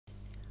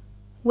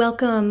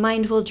Welcome,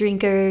 mindful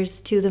drinkers,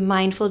 to the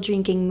Mindful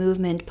Drinking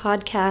Movement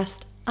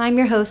podcast. I'm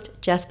your host,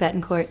 Jess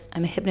Betancourt.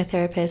 I'm a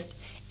hypnotherapist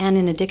and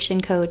an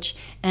addiction coach,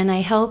 and I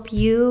help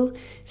you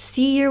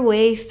see your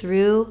way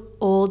through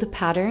old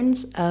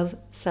patterns of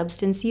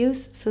substance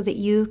use so that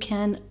you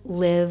can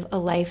live a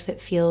life that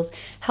feels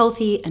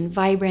healthy and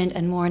vibrant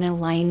and more in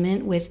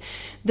alignment with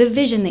the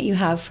vision that you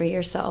have for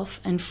yourself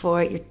and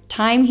for your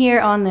time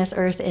here on this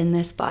earth in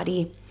this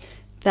body.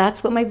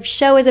 That's what my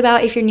show is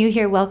about. If you're new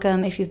here,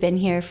 welcome. If you've been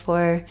here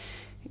for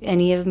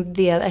any of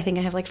the other, I think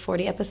I have like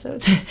 40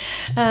 episodes.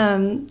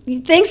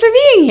 Thanks for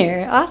being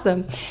here.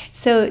 Awesome.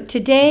 So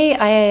today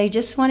I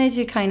just wanted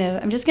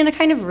to I'm just going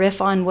to riff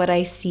on what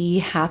I see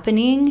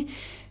happening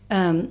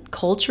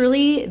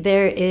culturally.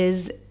 There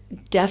is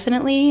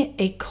definitely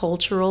a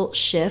cultural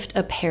shift,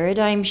 a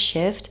paradigm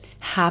shift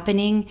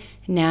happening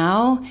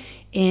now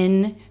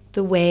in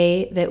the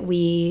way that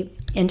we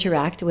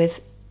interact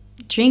with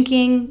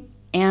drinking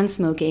and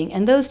smoking,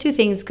 and those two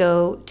things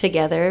go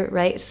together,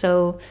 right?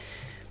 So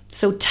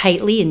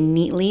tightly and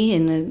neatly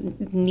in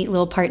a neat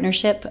little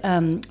partnership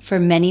for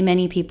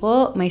many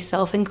people,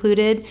 myself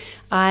included.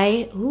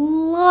 I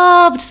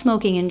loved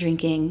smoking and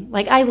drinking.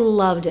 Like, I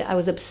loved it. I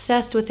was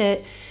obsessed with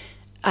it.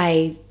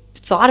 I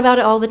thought about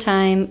it all the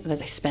time. I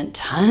spent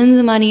tons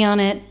of money on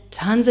it,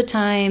 tons of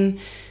time,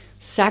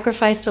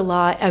 sacrificed a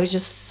lot. I was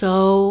just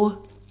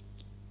so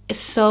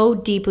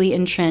deeply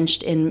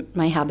entrenched in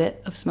my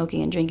habit of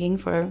smoking and drinking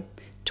for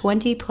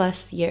 20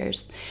 plus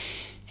years.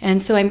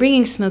 And so I'm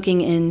bringing smoking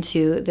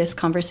into this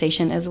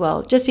conversation as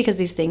well, just because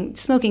these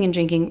things, smoking and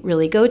drinking,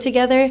 really go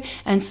together.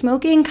 And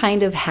smoking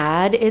kind of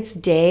had its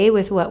day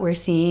with what we're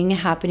seeing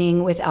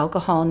happening with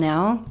alcohol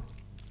now.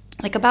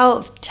 Like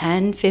about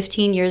 10,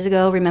 15 years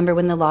ago, remember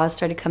when the laws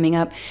started coming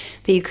up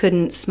that you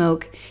couldn't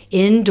smoke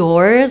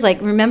indoors?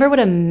 Like, remember what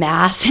that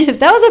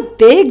was a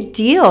big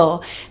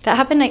deal. That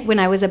happened when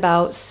I was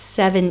about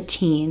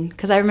 17,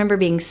 because I remember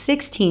being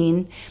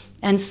 16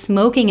 and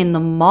smoking in the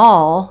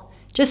mall,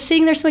 just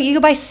sitting there smoking. You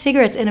could buy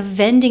cigarettes in a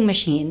vending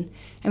machine.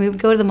 And we would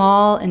go to the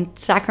mall in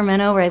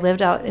Sacramento, where I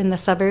lived out in the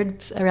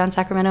suburbs around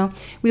Sacramento.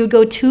 We would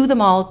go to the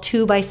mall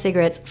to buy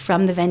cigarettes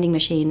from the vending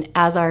machine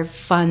as our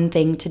fun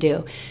thing to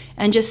do.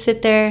 And just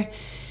sit there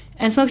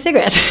and smoke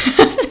cigarettes.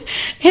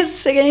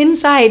 It's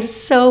inside,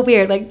 so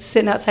weird, like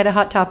sitting outside a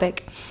Hot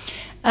Topic.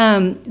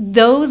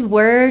 Those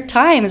were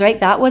times, right?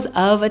 That was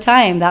of a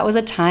time. That was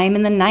a time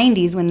in the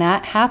 90s when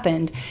that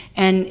happened.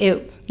 And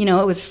it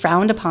was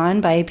frowned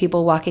upon by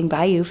people walking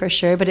by you for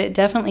sure, but it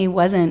definitely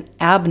wasn't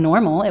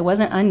abnormal. It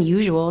wasn't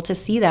unusual to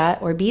see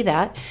that or be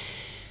that.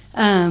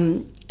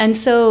 And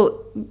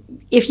so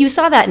if you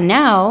saw that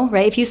now,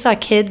 right, if you saw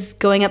kids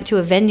going up to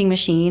a vending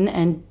machine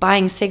and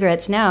buying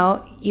cigarettes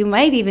now, you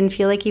might even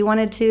feel like you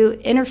wanted to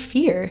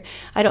interfere.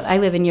 I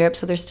live in Europe,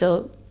 so there's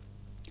still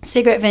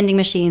cigarette vending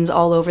machines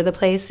all over the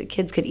place.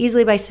 Kids could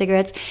easily buy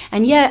cigarettes,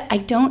 and yet I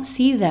don't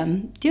see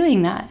them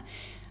doing that.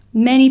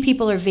 Many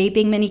people are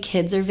vaping, many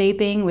kids are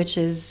vaping, which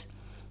is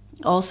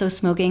also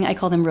smoking. I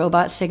call them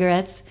robot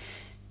cigarettes.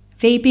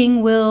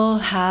 Vaping will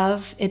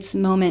have its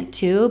moment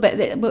too,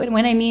 but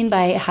what I mean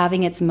by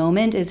having its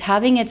moment is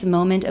having its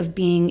moment of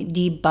being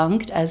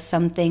debunked as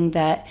something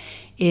that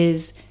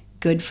is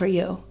good for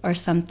you or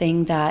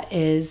something that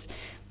is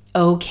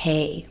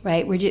okay,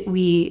 right?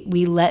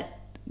 We let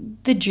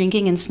the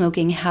drinking and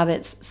smoking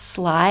habits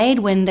slide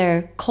when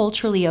they're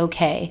culturally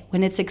okay,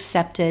 when it's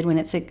accepted, when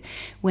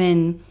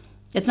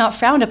it's not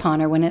frowned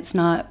upon, or when it's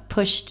not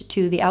pushed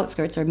to the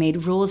outskirts or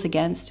made rules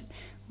against.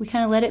 We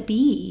kind of let it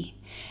be.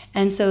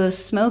 And so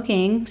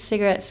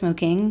cigarette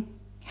smoking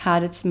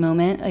had its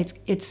moment.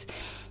 It's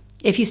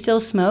if you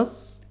still smoke,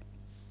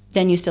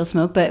 then you still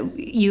smoke, but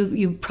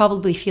you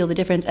probably feel the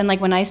difference. And like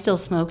when I still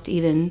smoked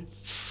even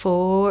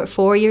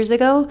four years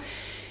ago,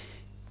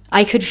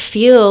 I could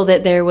feel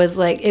that there was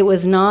it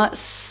was not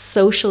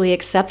socially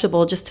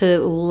acceptable just to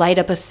light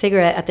up a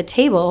cigarette at the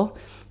table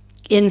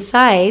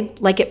inside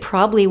like it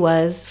probably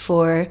was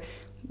for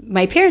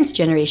my parents'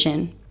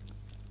 generation,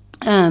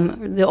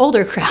 the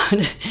older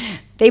crowd.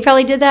 They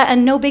probably did that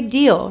and no big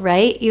deal,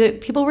 right?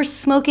 People were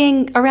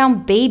smoking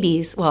around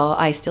babies. Well,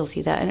 I still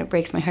see that and it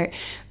breaks my heart.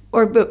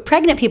 But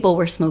pregnant people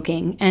were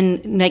smoking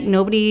and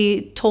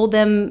nobody told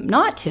them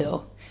not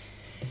to.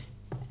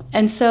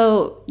 And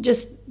so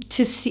just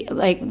to see,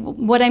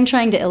 what I'm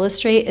trying to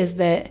illustrate is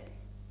that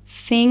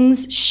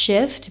things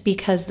shift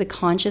because the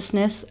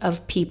consciousness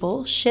of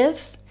people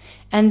shifts,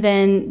 and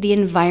then the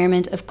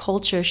environment of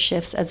culture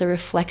shifts as a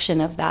reflection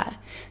of that.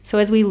 So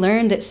as we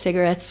learned that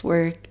cigarettes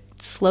were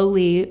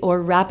slowly or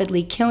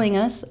rapidly killing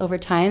us over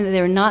time, that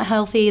they were not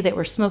healthy, that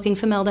we're smoking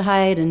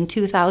formaldehyde and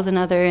 2,000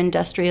 other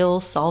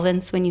industrial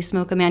solvents when you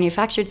smoke a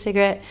manufactured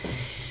cigarette,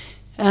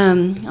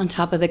 on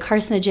top of the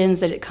carcinogens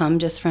that come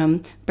just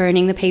from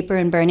burning the paper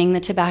and burning the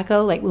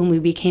tobacco. When we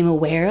became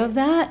aware of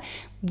that,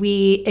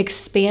 we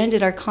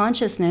expanded our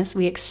consciousness,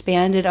 we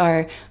expanded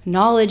our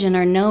knowledge and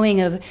our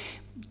knowing of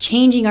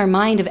changing our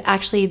mind of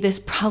actually this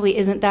probably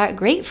isn't that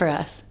great for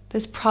us.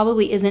 This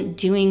probably isn't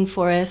doing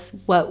for us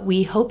what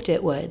we hoped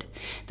it would.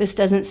 This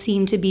doesn't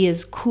seem to be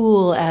as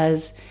cool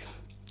as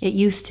It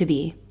used to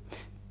be.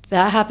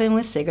 That happened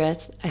with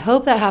cigarettes. I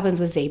hope that happens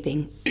with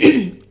vaping.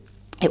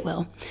 It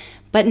will.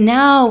 But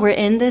now we're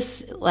in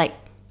this like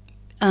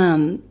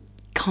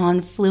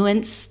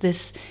confluence,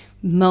 this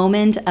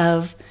moment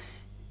of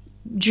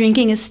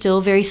drinking is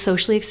still very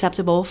socially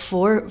acceptable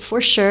for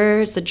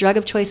sure. It's the drug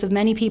of choice of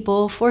many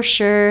people, for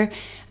sure.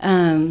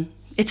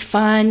 It's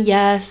fun,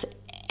 yes.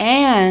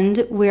 And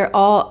I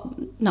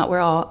don't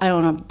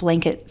want to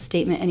blanket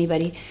statement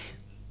anybody.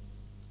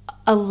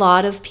 A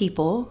lot of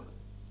people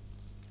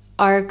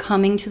are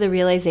coming to the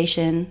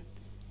realization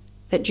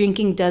that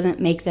drinking doesn't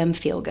make them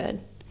feel good.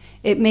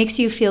 It makes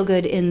you feel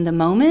good in the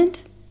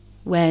moment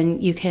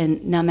when you can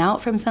numb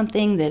out from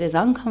something that is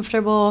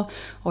uncomfortable,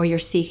 or you're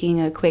seeking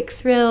a quick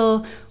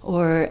thrill,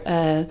 or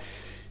a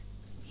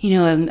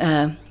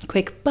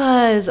quick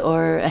buzz,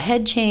 or a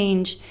head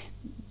change.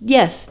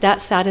 Yes,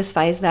 that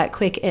satisfies that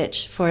quick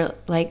itch for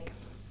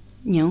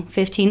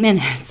 15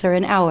 minutes or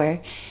an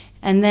hour.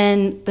 And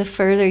then the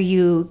further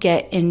you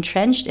get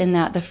entrenched in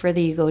that, the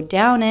further you go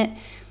down it,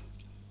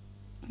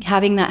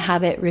 having that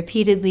habit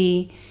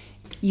repeatedly,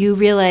 you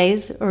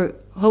realize, or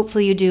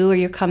hopefully you do, or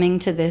you're coming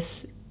to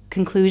this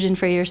conclusion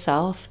for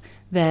yourself,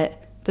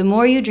 that the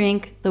more you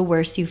drink, the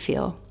worse you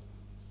feel.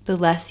 The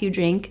less you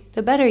drink,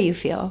 the better you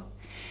feel.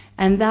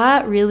 And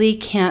that really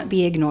can't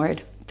be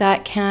ignored.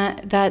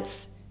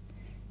 That's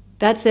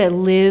a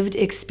lived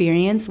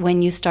experience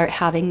when you start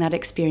having that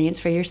experience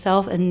for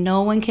yourself, and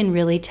no one can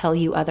really tell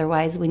you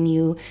otherwise when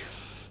you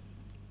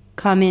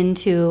come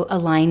into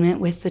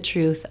alignment with the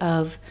truth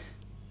of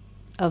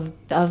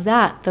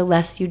that. The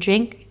less you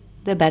drink,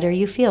 the better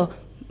you feel.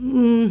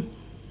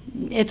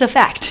 It's a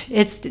fact.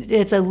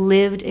 It's a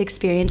lived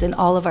experience in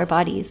all of our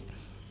bodies.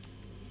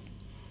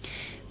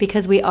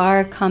 Because we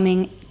are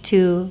coming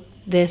to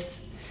the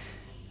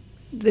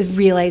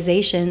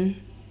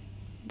realization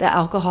that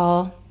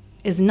alcohol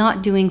is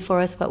not doing for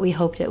us what we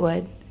hoped it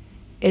would.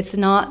 It's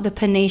not the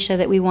panacea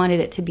that we wanted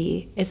it to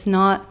be. It's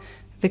not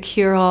the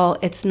cure-all.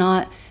 It's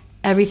not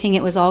everything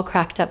it was all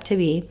cracked up to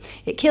be.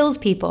 It kills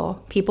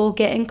people. People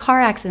get in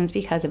car accidents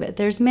because of it.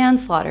 There's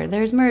manslaughter.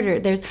 There's murder.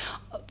 There's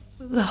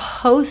the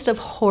host of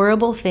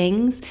horrible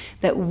things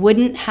that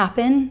wouldn't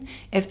happen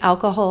if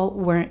alcohol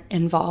weren't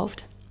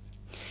involved.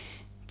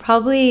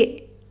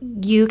 Probably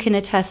you can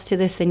attest to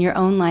this in your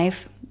own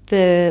life.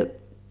 The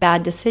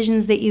bad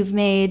decisions that you've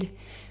made,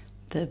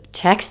 the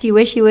text you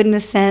wish you wouldn't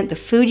have sent, the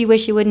food you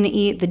wish you wouldn't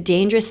eat, the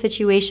dangerous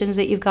situations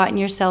that you've gotten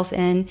yourself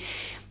in.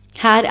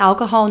 Had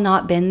alcohol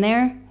not been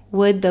there,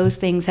 would those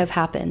things have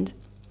happened?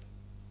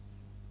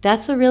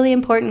 That's a really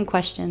important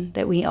question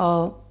that we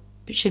all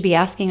should be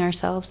asking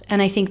ourselves.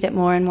 And I think that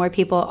more and more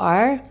people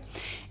are.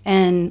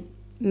 And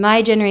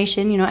my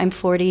generation, I'm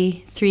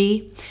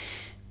 43.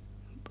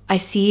 I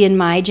see in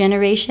my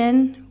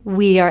generation,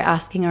 we are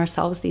asking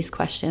ourselves these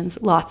questions.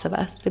 Lots of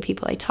us, the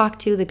people I talk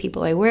to, the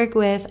people I work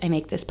with. I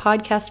make this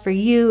podcast for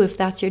you, if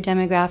that's your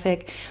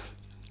demographic.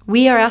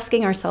 We are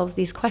asking ourselves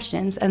these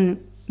questions.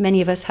 And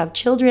many of us have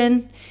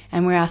children,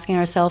 and we're asking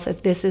ourselves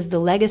if this is the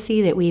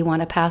legacy that we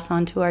want to pass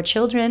on to our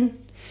children,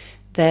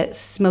 that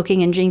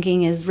smoking and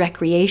drinking is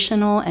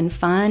recreational and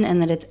fun,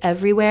 and that it's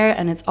everywhere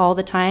and it's all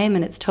the time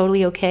and it's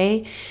totally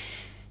okay.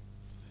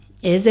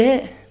 Is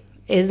it?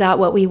 Is that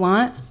what we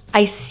want?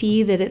 I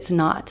see that it's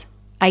not.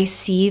 I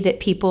see that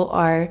people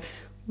are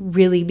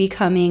really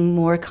becoming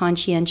more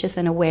conscientious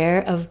and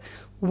aware of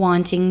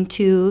wanting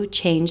to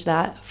change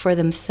that for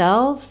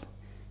themselves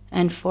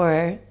and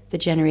for the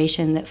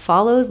generation that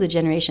follows, the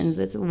generations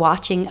that's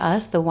watching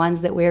us, the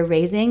ones that we're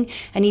raising.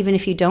 And even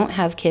if you don't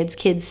have kids,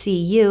 kids see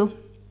you.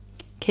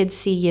 Kids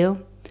see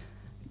you.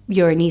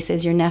 Your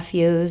nieces, your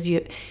nephews,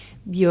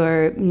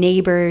 your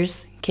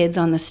neighbors, kids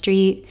on the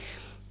street,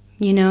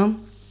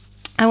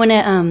 I want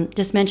to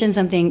just mention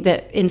something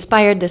that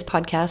inspired this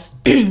podcast.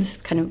 It's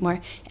kind of more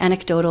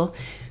anecdotal.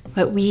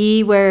 But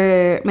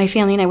my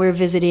family and I were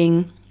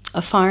visiting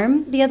a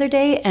farm the other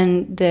day,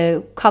 and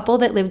the couple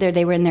that lived there,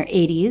 they were in their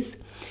 80s.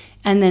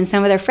 And then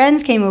some of their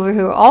friends came over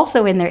who were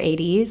also in their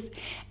 80s,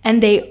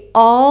 and they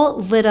all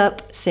lit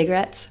up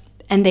cigarettes,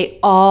 and they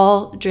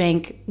all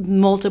drank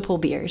multiple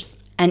beers.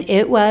 And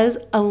it was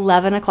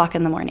 11 o'clock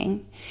in the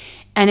morning.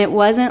 And it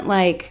wasn't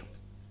like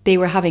they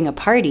were having a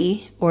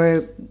party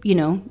or,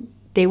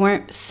 they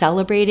weren't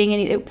celebrating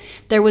anything.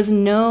 There was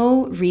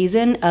no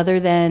reason other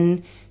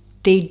than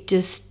they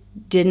just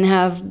didn't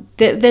have,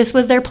 this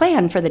was their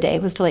plan for the day,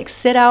 was to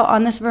sit out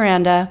on this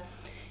veranda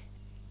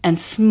and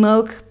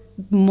smoke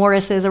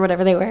Morris's or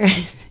whatever they were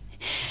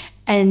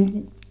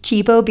and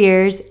cheapo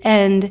beers.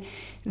 And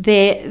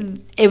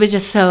it was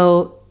just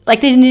so, they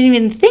didn't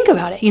even think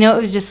about it. It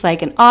was just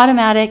like an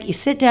automatic, you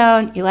sit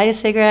down, you light a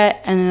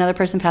cigarette, and another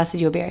person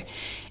passes you a beer.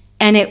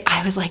 And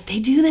I was like, they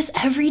do this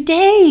every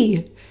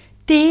day.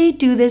 They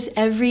do this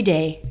every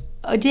day,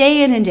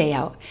 day in and day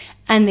out.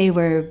 And they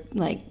were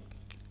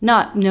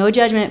no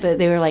judgment, but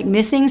they were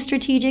missing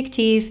strategic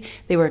teeth.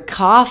 They were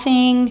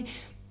coughing.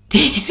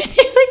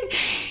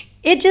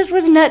 It just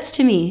was nuts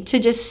to me to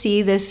just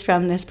see this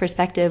from this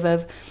perspective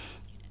of,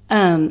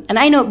 and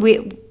I know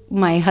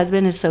my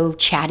husband is so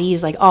chatty.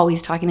 He's like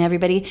always talking to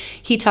everybody.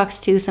 He talks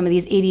to some of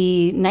these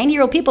 80,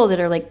 90-year-old people that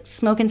are like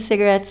smoking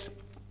cigarettes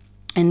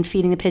and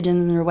feeding the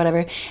pigeons or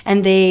whatever.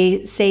 And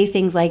they say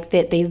things like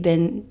that they've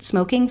been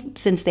smoking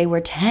since they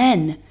were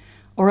 10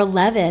 or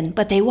 11,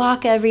 but they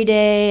walk every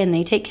day and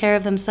they take care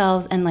of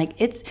themselves. And like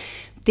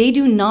they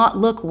do not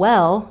look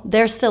well.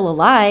 They're still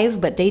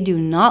alive, but they do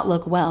not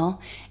look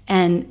well.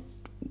 And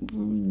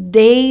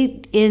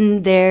they,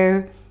 in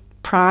their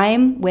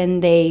prime, when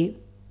they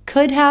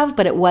could have,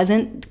 but it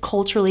wasn't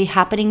culturally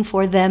happening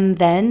for them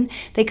then,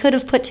 they could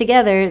have put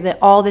together that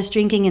all this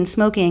drinking and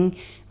smoking,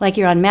 like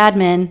you're on Mad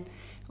Men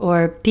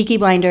or Peaky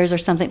Blinders or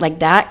something like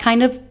that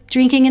kind of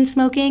drinking and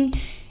smoking,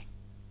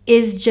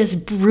 is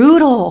just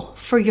brutal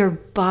for your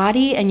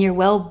body and your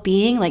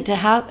well-being. Like to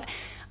have,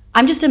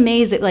 I'm just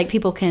amazed that like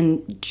people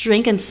can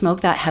drink and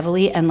smoke that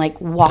heavily and like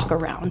walk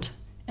around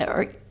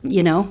or,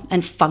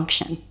 and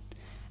function.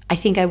 I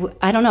think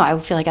I don't know. I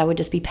would feel like I would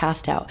just be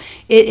passed out.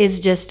 It is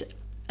just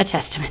a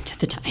testament to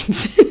the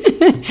times.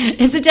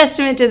 It's a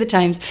testament to the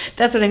times.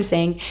 That's what I'm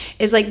saying.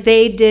 It's like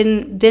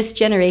this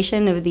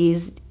generation of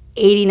these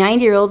 80,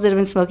 90-year-olds that have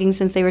been smoking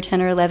since they were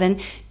 10 or 11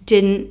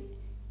 didn't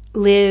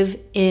live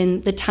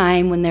in the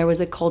time when there was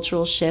a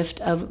cultural shift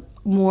of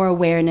more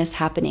awareness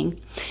happening.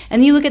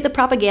 And you look at the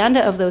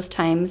propaganda of those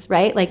times,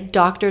 right? Like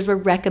doctors were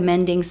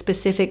recommending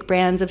specific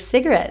brands of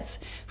cigarettes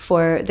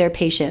for their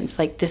patients.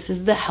 Like this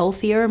is the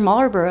healthier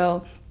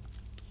Marlboro.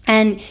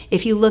 And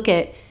if you look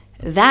at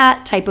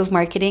that type of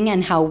marketing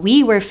and how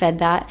we were fed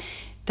that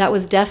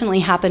was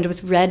definitely happened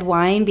with red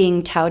wine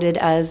being touted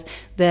as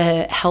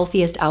the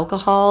healthiest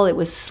alcohol. It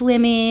was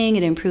slimming,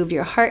 it improved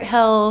your heart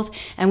health,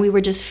 and we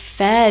were just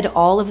fed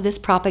all of this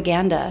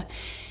propaganda.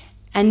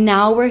 And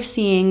now we're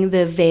seeing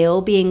the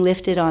veil being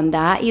lifted on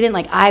that. Even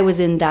like I was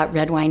in that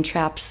red wine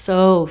trap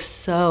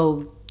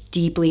so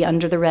deeply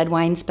under the red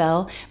wine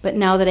spell. But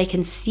now that I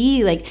can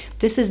see, like,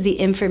 this is the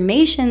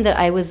information that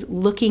I was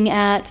looking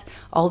at,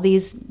 all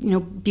these,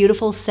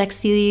 beautiful,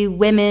 sexy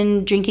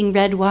women drinking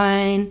red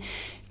wine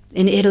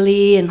in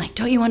Italy, and like,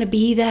 don't you want to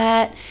be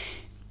that?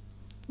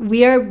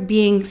 We are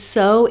being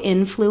so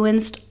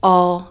influenced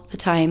all the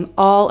time,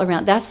 all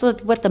around. That's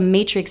what the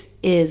Matrix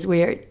is.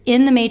 We're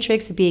in the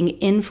Matrix being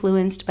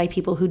influenced by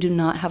people who do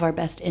not have our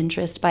best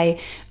interest, by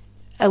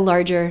a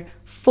larger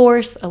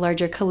force, a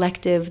larger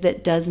collective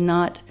that does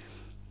not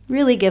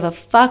really give a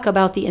fuck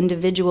about the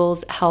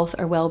individual's health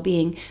or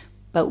well-being.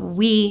 But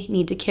we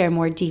need to care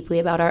more deeply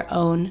about our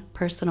own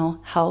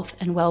personal health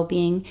and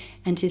well-being,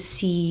 and to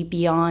see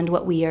beyond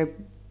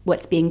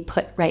what's being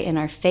put right in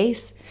our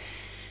face.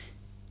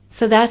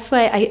 So that's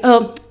why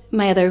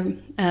my other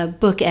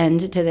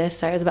bookend to this,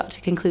 sorry, I was about to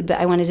conclude, but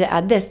I wanted to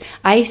add this.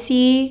 I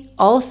see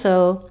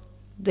also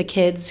the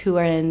kids who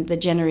are in the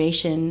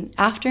generation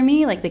after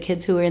me, like the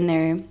kids who are in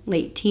their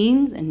late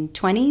teens and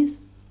 20s.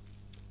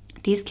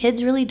 These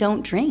kids really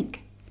don't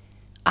drink.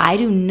 I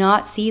do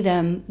not see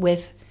them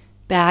with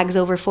bags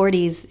over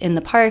 40s in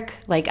the park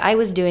like I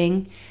was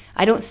doing.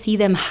 I don't see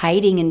them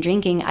hiding and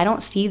drinking. I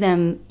don't see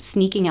them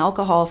sneaking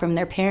alcohol from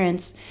their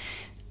parents.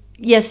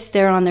 Yes,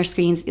 they're on their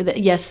screens.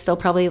 Yes, they'll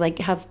probably like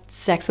have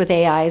sex with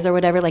AIs or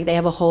whatever. Like they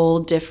have a whole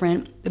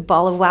different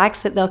ball of wax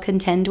that they'll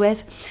contend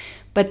with.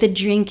 But the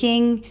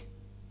drinking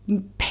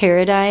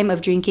paradigm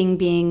of drinking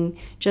being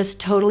just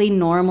totally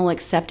normal,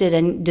 accepted,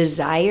 and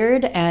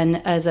desired,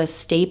 and as a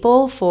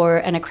staple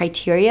and a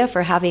criteria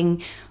for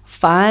having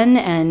fun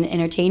and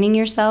entertaining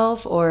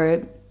yourself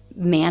or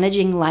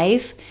managing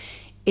life,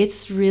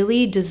 it's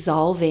really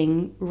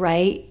dissolving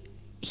right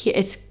here.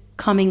 It's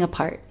coming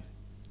apart.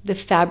 The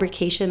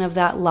fabrication of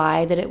that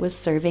lie that it was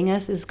serving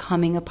us is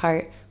coming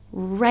apart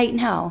right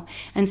now.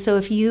 And so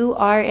if you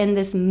are in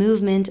this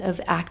movement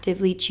of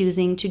actively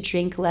choosing to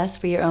drink less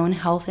for your own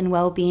health and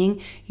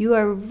well-being, you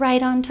are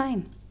right on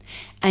time.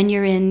 And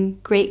you're in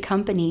great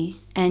company,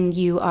 and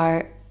you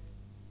are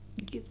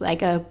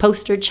like a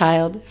poster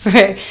child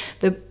for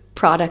the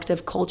product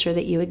of culture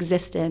that you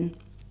exist in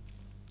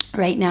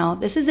right now.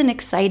 This is an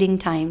exciting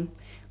time.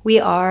 We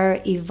are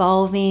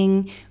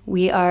evolving.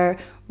 We are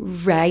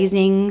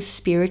rising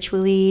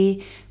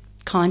spiritually,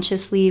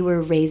 consciously. We're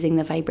raising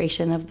the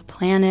vibration of the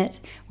planet.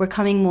 We're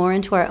coming more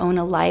into our own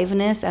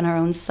aliveness and our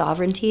own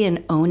sovereignty,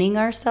 and owning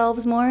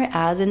ourselves more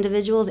as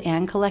individuals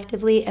and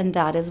collectively. And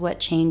that is what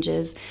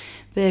changes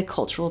the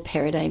cultural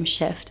paradigm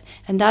shift.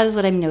 And that is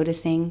what I'm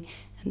noticing.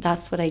 And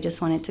that's what I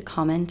just wanted to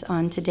comment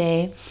on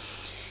today.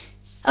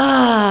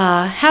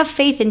 Have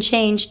faith in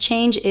change.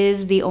 Change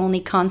is the only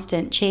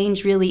constant.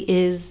 Change really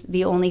is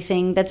the only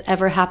thing that's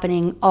ever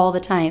happening all the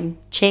time.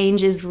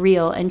 Change is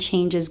real, and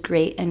change is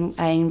great. And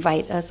I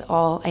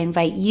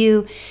invite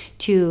you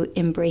to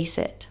embrace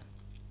it.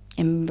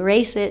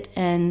 Embrace it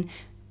and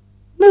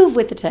move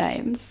with the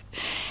times.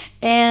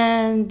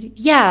 And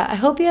yeah, I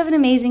hope you have an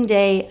amazing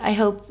day. I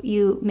hope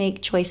you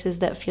make choices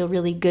that feel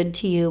really good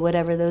to you,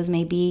 whatever those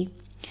may be.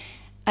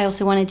 I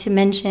also wanted to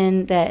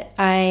mention that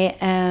I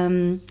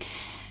am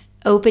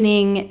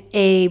opening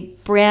a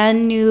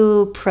brand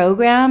new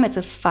program. It's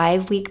a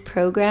 5-week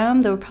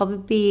program. There will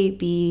probably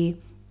be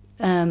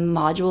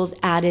modules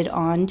added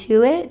on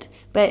to it.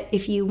 But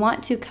if you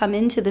want to come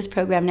into this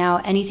program now,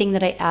 anything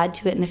that I add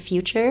to it in the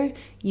future,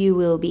 you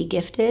will be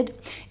gifted.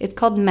 It's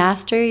called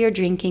Master Your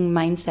Drinking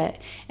Mindset,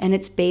 and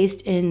it's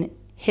based in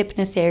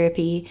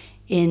hypnotherapy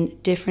in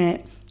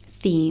different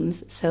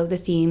themes. So the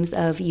themes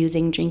of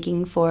using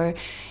drinking for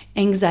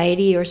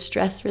anxiety or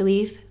stress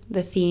relief,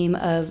 the theme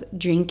of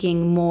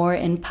drinking more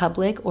in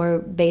public or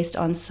based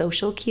on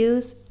social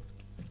cues,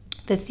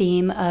 the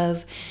theme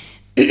of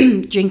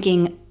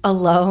drinking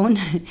alone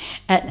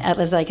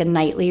as like a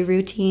nightly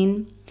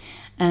routine.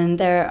 And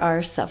there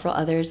are several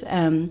others.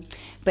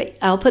 But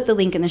I'll put the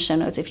link in the show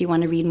notes if you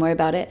want to read more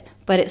about it.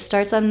 But it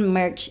starts on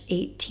March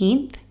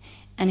 18th.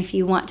 And if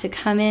you want to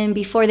come in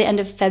before the end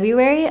of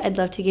February, I'd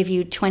love to give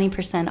you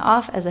 20%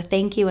 off as a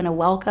thank you and a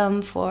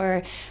welcome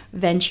for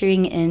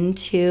venturing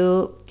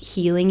into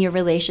healing your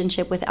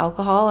relationship with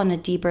alcohol on a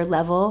deeper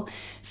level,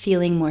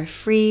 feeling more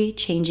free,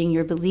 changing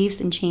your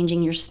beliefs and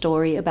changing your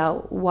story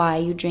about why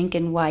you drink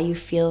and why you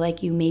feel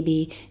like you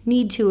maybe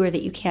need to or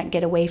that you can't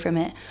get away from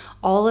it.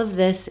 All of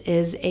this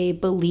is a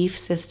belief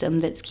system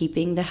that's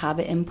keeping the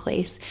habit in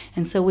place.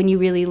 And so when you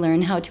really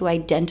learn how to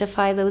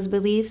identify those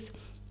beliefs,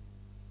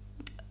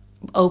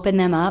 open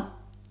them up,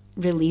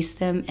 release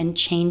them, and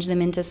change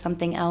them into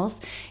something else,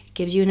 it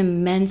gives you an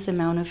immense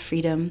amount of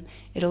freedom.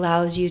 It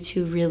allows you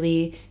to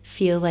really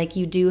feel like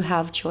you do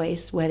have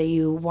choice, whether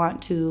you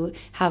want to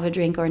have a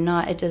drink or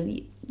not.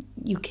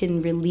 You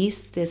can release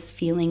this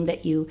feeling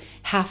that you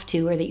have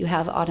to or that you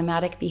have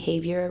automatic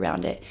behavior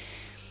around it.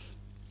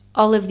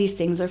 All of these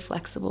things are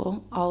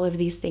flexible. All of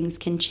these things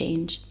can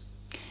change.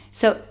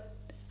 So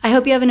I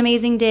hope you have an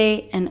amazing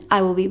day, and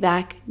I will be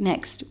back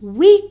next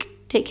week.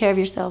 Take care of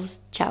yourselves.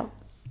 Ciao.